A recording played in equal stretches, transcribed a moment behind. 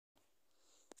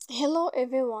Hello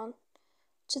everyone.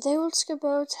 Today we'll talk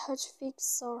about how to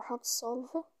fix or how to solve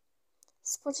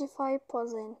Spotify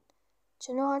pausing.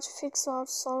 To know how to fix or how to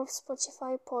solve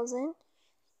Spotify pausing,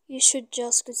 you should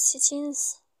just go to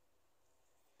settings.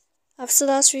 After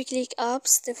that, we click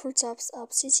apps, default apps,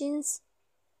 app settings.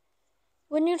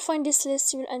 When you'll find this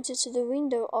list, you'll enter to the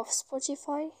window of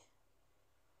Spotify.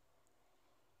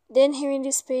 Then here in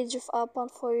this page of app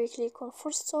info, you click on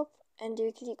full stop and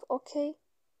you click OK.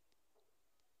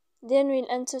 Then we'll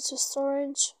enter to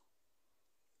storage.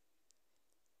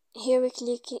 Here we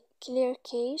click clear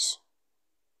cache.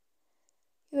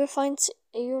 You will find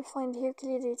here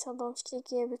clear data. Don't click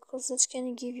here because that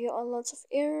can give you a lot of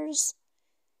errors.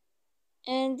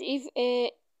 And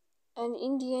and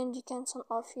in the end you can turn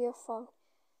off your phone.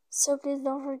 So please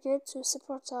don't forget to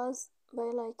support us by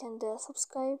like and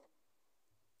subscribe.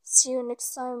 See you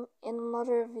next time in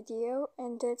another video,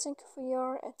 and thank you for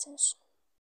your attention.